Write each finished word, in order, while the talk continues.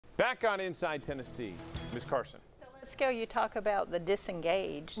Back on Inside Tennessee, Ms. Carson. So let's go. You talk about the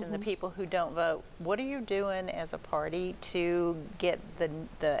disengaged and the people who don't vote. What are you doing as a party to get the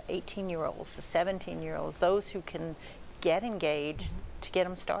 18-year-olds, the 17-year-olds, those who can get engaged, to get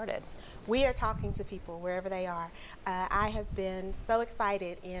them started? We are talking to people wherever they are. I have been so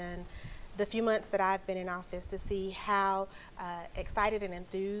excited in the few months that I've been in office to see how excited and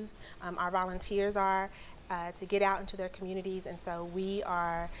enthused our volunteers are to get out into their communities, and so we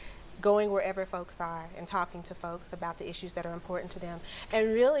are going wherever folks are and talking to folks about the issues that are important to them.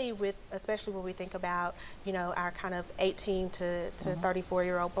 And really, especially when we think about, you know, our kind of 18 to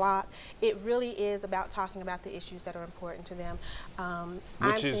 34-year-old block, it really is about talking about the issues that are important to them.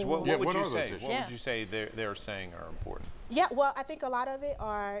 Which is, what would you say? Issues? What would you say they're saying are important? Yeah, well, I think a lot of it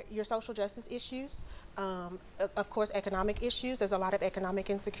are your social justice issues. Of course, economic issues. There's a lot of economic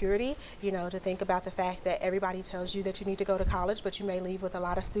insecurity, you know, to think about the fact that everybody tells you that you need to go to college, but you may leave with a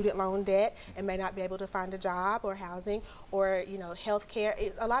lot of student loan debt and may not be able to find a job or housing or, you know, health care.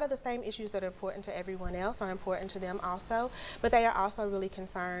 A lot of the same issues that are important to everyone else are important to them also, but they are also really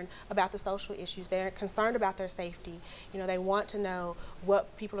concerned about the social issues. They're concerned about their safety. You know, they want to know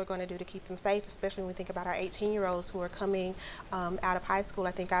what people are going to do to keep them safe, especially when we think about our 18-year-olds who are coming out of high school.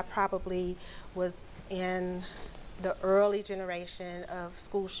 I think I probably was in the early generation of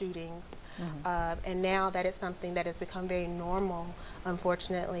school shootings, and now that it's something that has become very normal,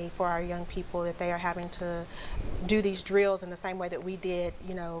 unfortunately, for our young people, that they are having to do these drills in the same way that we did,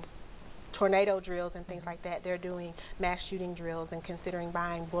 you know, tornado drills and things like that. They're doing mass shooting drills and considering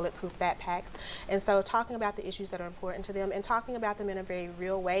buying bulletproof backpacks. And so talking about the issues that are important to them and talking about them in a very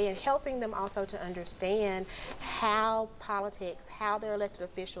real way and helping them also to understand how politics, how their elected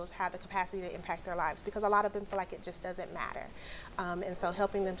officials have the capacity to impact their lives, because a lot of them feel like it just doesn't matter. And so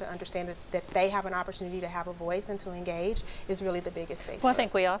helping them to understand that they have an opportunity to have a voice and to engage is really the biggest thing. Well, I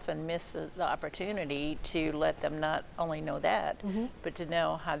think we often miss the opportunity to let them not only know that, but to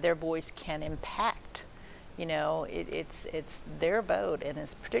know how their voice can impact. You know, it's their vote, and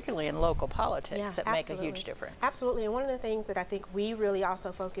it's particularly in local politics that make a huge difference. Absolutely, and one of the things that I think we really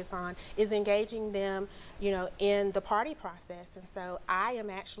also focus on is engaging them, you know, in the party process. And so I am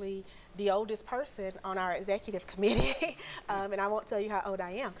actually the oldest person on our executive committee, and I won't tell you how old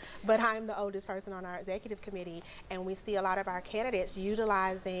I am, but I'm the oldest person on our executive committee, and we see a lot of our candidates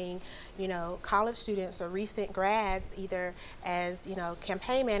utilizing, you know, college students or recent grads either as, you know,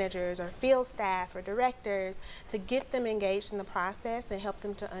 campaign managers or field staff or directors to get them engaged in the process and help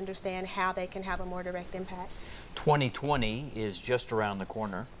them to understand how they can have a more direct impact. 2020 is just around the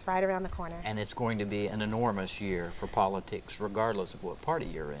corner. It's right around the corner. And it's going to be an enormous year for politics, regardless of what party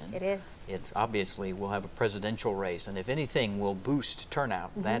you're in. It is. It's obviously, we'll have a presidential race, and if anything will boost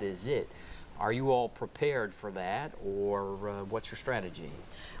turnout, that is it. Are you all prepared for that, or what's your strategy?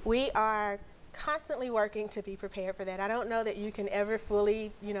 We are constantly working to be prepared for that. I don't know that you can ever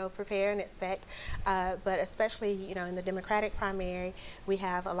fully, you know, prepare and expect, but especially, you know, in the Democratic primary, we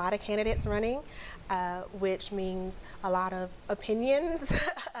have a lot of candidates running, which means a lot of opinions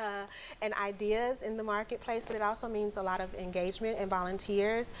and ideas in the marketplace, but it also means a lot of engagement and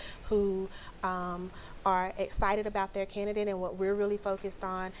volunteers who are excited about their candidate. And what we're really focused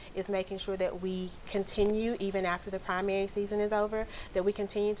on is making sure that we continue, even after the primary season is over, that we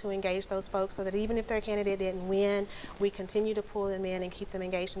continue to engage those folks so that even if their candidate didn't win, we continue to pull them in and keep them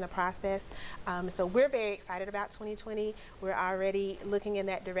engaged in the process. So we're very excited about 2020. We're already looking in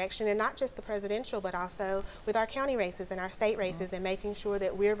that direction, and not just the presidential, but also with our county races and our state races, and making sure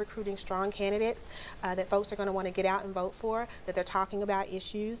that we're recruiting strong candidates that folks are going to want to get out and vote for, that they're talking about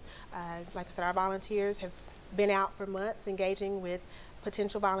issues. Like I said, our volunteers have been out for months engaging with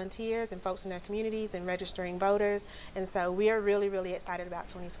potential volunteers and folks in their communities and registering voters, and so we are really, really excited about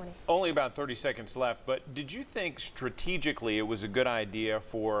 2020. Only about 30 seconds left, but did you think strategically it was a good idea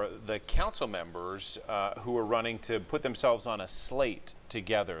for the council members who were running to put themselves on a slate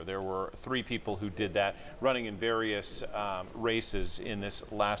together? There were 3 people who did that, running in various races in this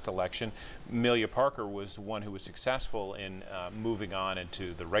last election. Amelia Parker was one who was successful in moving on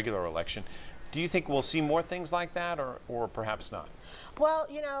into the regular election. Do you think we'll see more things like that, or perhaps not? Well,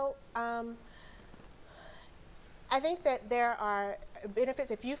 you know, I think that there are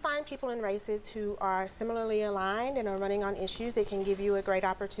benefits. If you find people in races who are similarly aligned and are running on issues, it can give you a great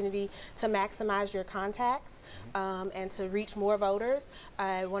opportunity to maximize your contacts and to reach more voters.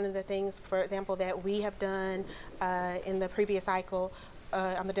 One of the things, for example, that we have done in the previous cycle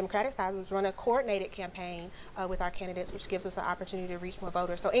on the Democratic side was run a coordinated campaign with our candidates, which gives us an opportunity to reach more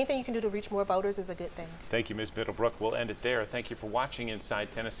voters. So anything you can do to reach more voters is a good thing. Thank you, Ms. Middlebrook. We'll end it there. Thank you for watching Inside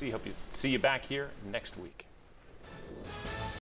Tennessee. Hope you see you back here next week.